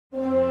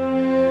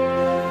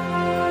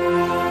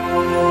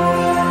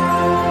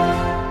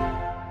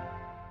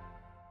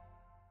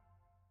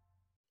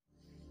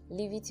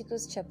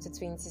Leviticus chapter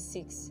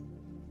 26.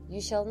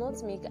 You shall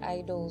not make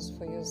idols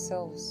for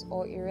yourselves,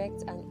 or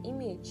erect an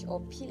image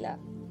or pillar,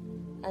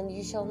 and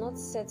you shall not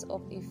set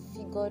up a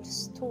figured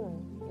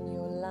stone in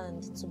your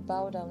land to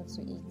bow down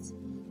to it.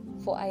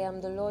 For I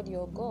am the Lord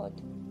your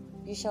God.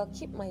 You shall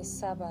keep my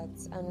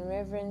Sabbaths and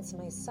reverence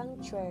my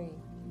sanctuary.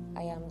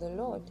 I am the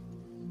Lord.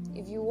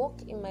 If you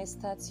walk in my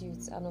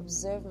statutes and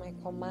observe my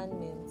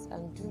commandments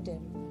and do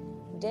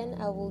them, then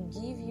I will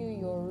give you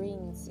your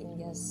rains in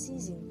their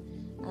season,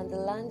 and the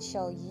land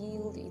shall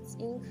yield its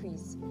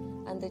increase,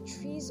 and the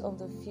trees of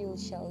the field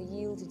shall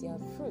yield their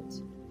fruit.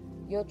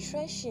 Your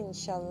threshing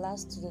shall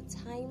last to the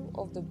time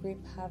of the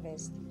grape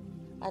harvest,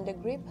 and the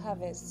grape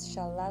harvest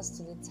shall last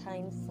to the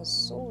time for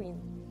sowing.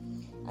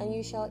 And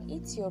you shall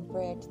eat your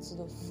bread to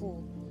the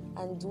full,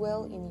 and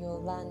dwell in your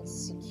land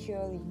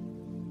securely.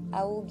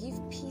 I will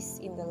give peace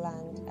in the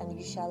land, and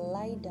you shall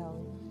lie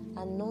down,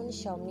 and none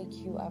shall make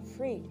you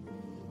afraid.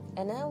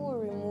 And I will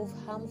remove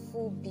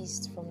harmful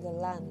beasts from the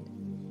land,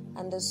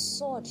 and the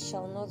sword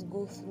shall not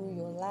go through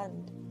your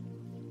land.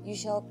 You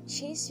shall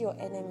chase your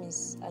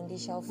enemies, and they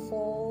shall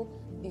fall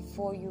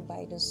before you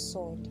by the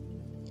sword.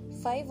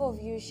 5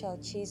 of you shall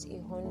chase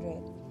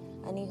 100,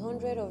 and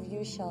 100 of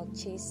you shall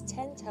chase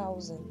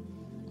 10,000,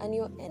 and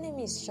your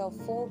enemies shall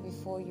fall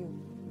before you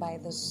by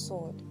the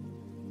sword.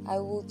 I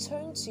will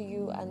turn to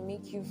you and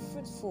make you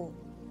fruitful,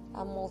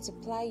 and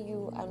multiply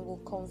you, and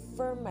will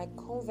confirm my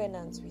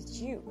covenant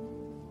with you.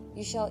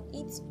 You shall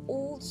eat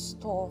old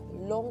store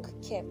long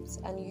kept,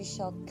 and you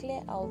shall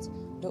clear out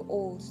the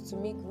old to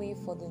make way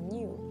for the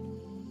new.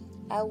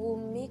 I will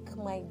make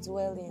my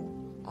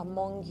dwelling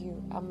among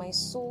you, and my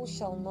soul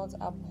shall not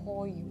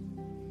abhor you.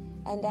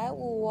 And I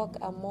will walk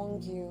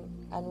among you,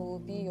 and will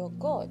be your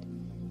God,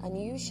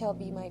 and you shall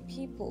be my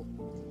people.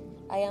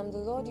 I am the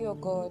Lord your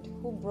God,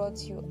 who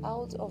brought you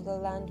out of the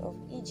land of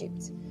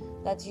Egypt,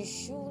 that you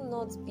should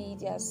not be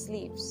their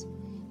slaves.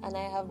 And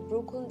I have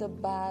broken the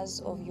bars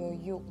of your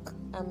yoke,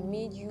 and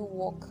made you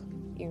walk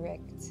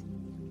erect.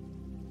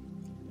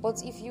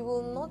 But if you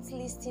will not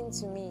listen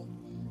to me,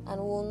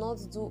 and will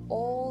not do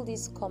all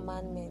these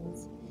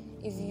commandments,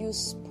 if you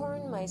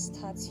spurn my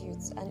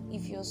statutes, and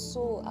if your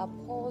soul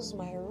abhors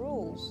my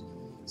rules,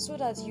 so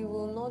that you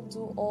will not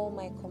do all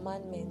my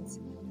commandments,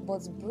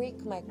 but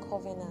break my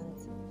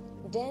covenant,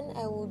 then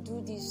I will do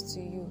this to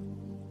you.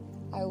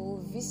 I will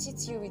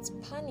visit you with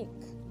panic,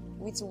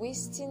 with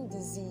wasting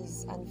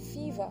disease and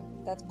fever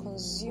that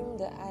consume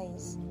the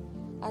eyes,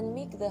 and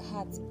make the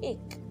heart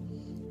ache.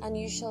 And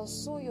you shall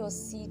sow your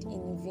seed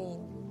in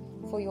vain,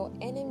 for your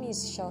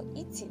enemies shall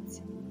eat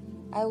it.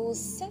 I will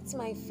set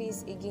my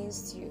face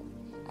against you,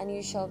 and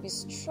you shall be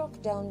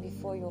struck down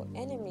before your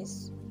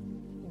enemies.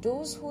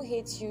 Those who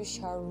hate you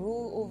shall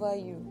rule over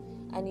you,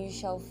 and you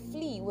shall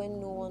flee when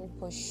no one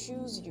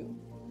pursues you.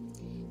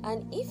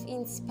 And if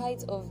in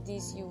spite of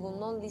this you will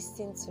not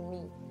listen to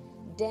me,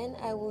 then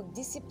I will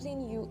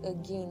discipline you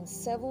again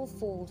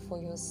sevenfold for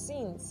your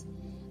sins,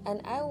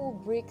 and I will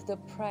break the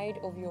pride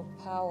of your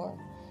power,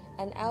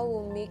 and I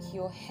will make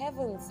your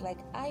heavens like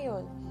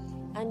iron,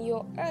 and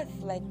your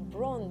earth like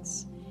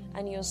bronze,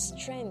 and your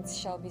strength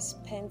shall be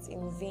spent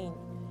in vain.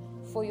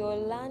 For your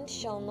land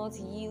shall not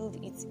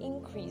yield its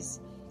increase,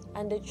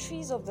 and the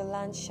trees of the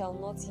land shall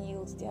not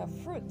yield their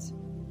fruit.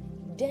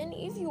 Then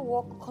if you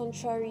walk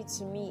contrary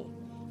to me,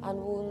 and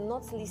will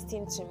not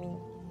listen to me,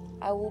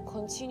 I will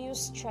continue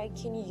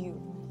striking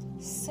you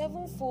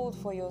sevenfold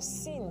for your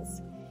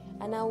sins,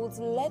 and I will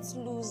let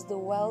loose the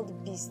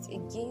wild beast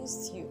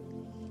against you,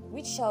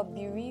 which shall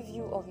bereave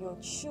you of your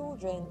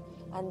children,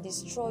 and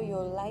destroy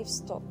your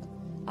livestock,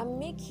 and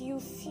make you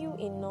few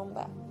in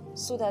number,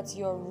 so that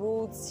your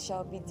roads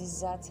shall be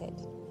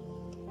deserted.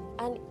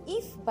 And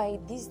if by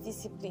this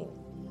discipline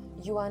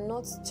you are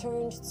not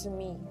turned to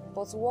me,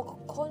 but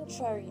walk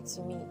contrary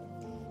to me,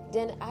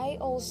 then I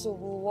also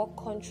will walk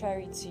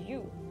contrary to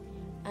you,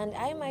 and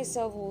I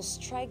myself will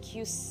strike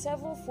you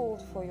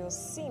sevenfold for your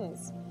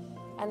sins,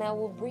 and I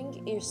will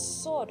bring a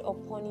sword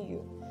upon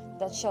you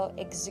that shall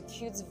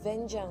execute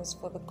vengeance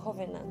for the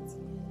covenant.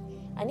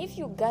 And if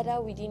you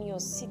gather within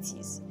your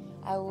cities,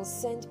 I will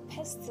send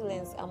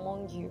pestilence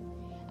among you,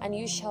 and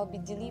you shall be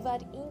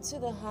delivered into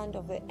the hand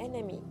of the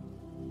enemy.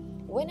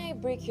 When I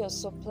break your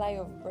supply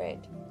of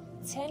bread,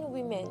 10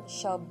 women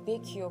shall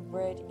bake your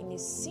bread in a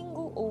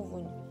single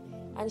oven,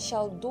 and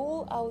shall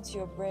dole out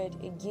your bread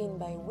again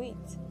by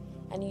weight,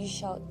 and you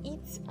shall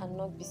eat and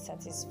not be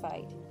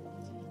satisfied.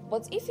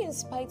 But if in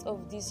spite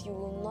of this you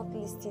will not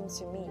listen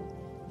to me,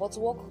 but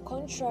walk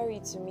contrary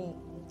to me,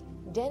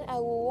 then I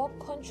will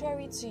walk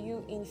contrary to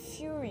you in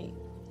fury,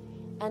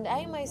 and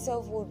I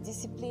myself will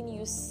discipline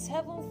you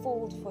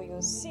sevenfold for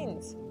your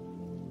sins.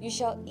 You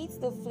shall eat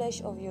the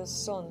flesh of your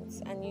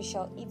sons, and you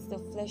shall eat the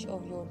flesh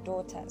of your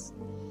daughters.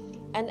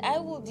 And I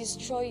will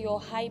destroy your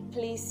high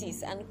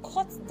places, and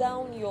cut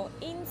down your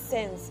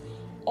incense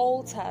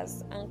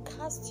altars, and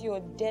cast your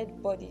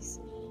dead bodies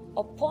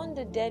upon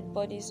the dead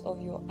bodies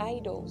of your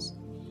idols.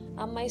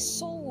 And my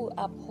soul will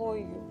abhor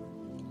you,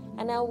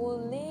 and I will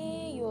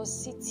lay your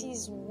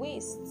cities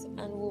waste,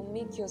 and will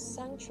make your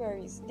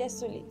sanctuaries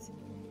desolate.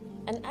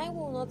 and I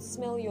will not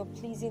smell your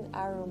pleasing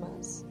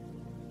aromas.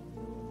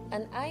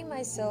 And I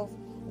myself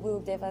will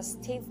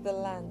devastate the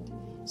land,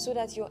 so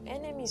that your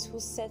enemies who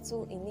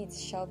settle in it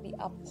shall be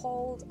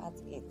appalled at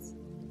it.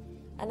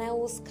 And I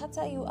will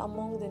scatter you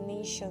among the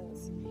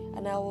nations,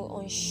 and I will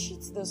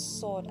unsheath the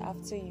sword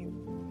after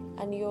you,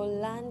 and your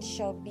land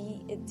shall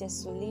be a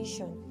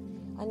desolation,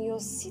 and your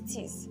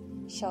cities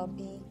shall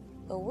be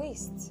a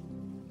waste.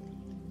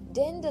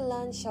 Then the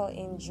land shall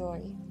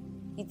enjoy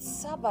its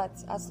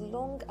Sabbath as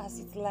long as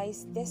it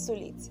lies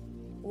desolate,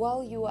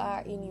 while you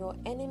are in your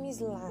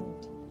enemy's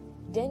land.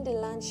 Then the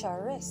land shall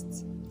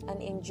rest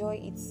and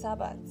enjoy its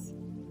Sabbath.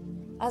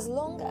 As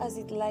long as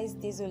it lies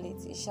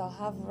desolate, it shall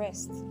have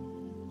rest,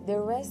 the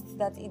rest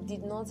that it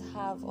did not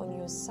have on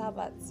your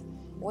Sabbath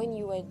when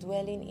you were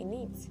dwelling in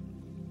it.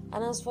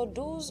 And as for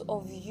those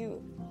of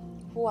you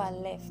who are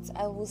left,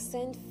 I will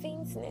send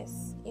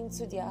faintness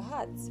into their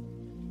hearts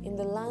in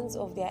the lands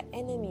of their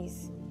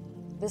enemies.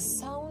 The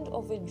sound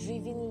of a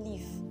driven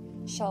leaf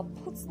shall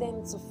put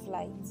them to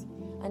flight,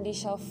 and they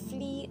shall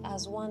flee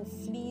as one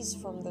flees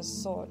from the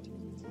sword.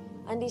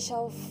 And they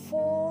shall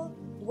fall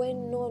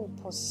when none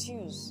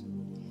pursues.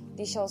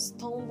 They shall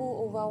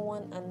stumble over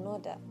one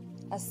another,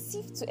 as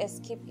if to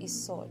escape a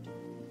sword,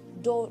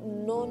 though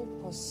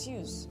none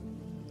pursues.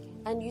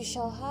 And you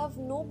shall have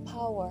no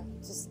power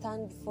to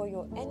stand before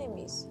your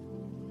enemies.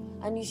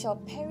 And you shall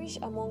perish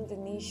among the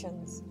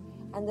nations,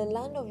 and the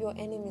land of your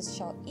enemies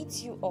shall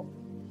eat you up.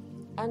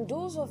 And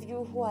those of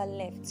you who are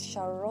left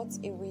shall rot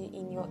away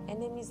in your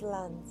enemies'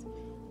 lands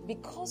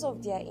because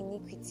of their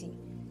iniquity,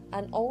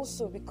 and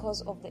also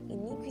because of the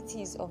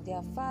iniquities of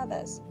their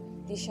fathers,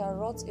 they shall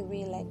rot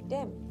away like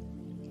them.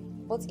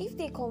 But if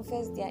they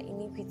confess their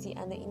iniquity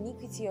and the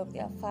iniquity of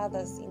their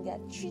fathers in their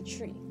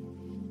treachery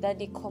that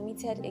they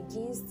committed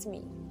against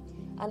me,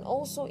 and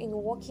also in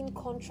walking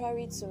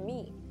contrary to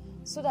me,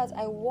 so that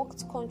I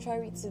walked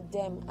contrary to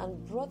them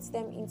and brought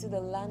them into the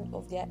land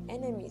of their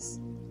enemies,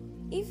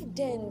 if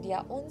then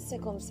their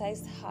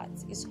uncircumcised heart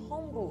is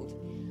humbled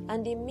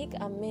and they make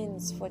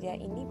amends for their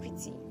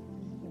iniquity,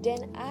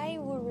 then I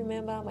will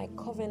remember my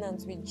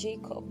covenant with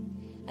Jacob,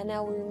 and I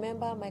will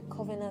remember my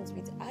covenant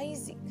with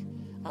Isaac,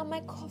 and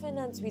my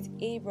covenant with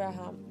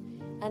Abraham,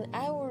 and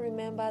I will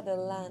remember the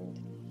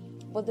land.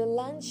 But the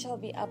land shall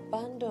be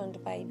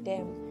abandoned by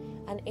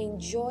them, and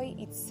enjoy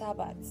its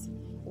Sabbaths,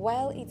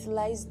 while it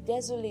lies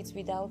desolate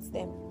without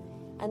them.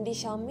 And they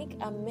shall make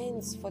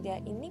amends for their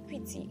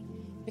iniquity,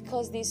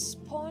 because they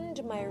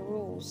spurned my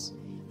rules,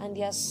 and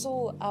their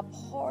soul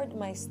abhorred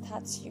my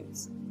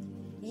statutes.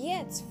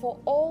 Yet for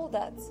all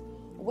that,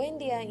 when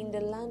they are in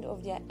the land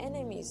of their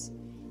enemies,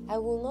 I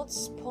will not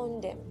spurn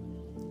them,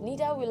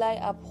 neither will I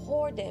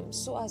abhor them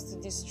so as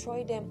to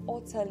destroy them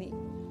utterly,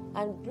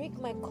 and break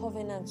my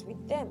covenant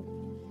with them.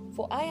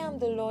 For I am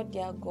the Lord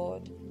their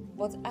God,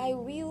 but I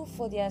will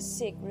for their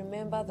sake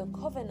remember the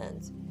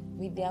covenant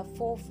with their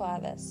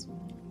forefathers,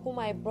 whom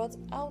I brought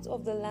out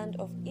of the land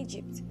of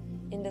Egypt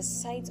in the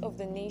sight of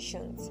the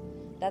nations,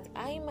 that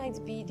I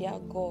might be their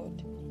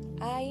God.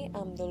 I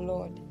am the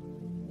Lord.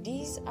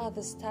 These are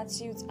the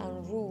statutes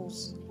and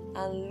rules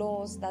and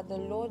laws that the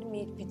Lord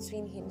made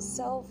between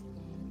himself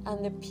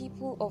and the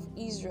people of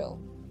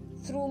Israel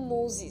through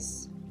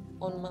Moses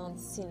on Mount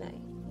Sinai.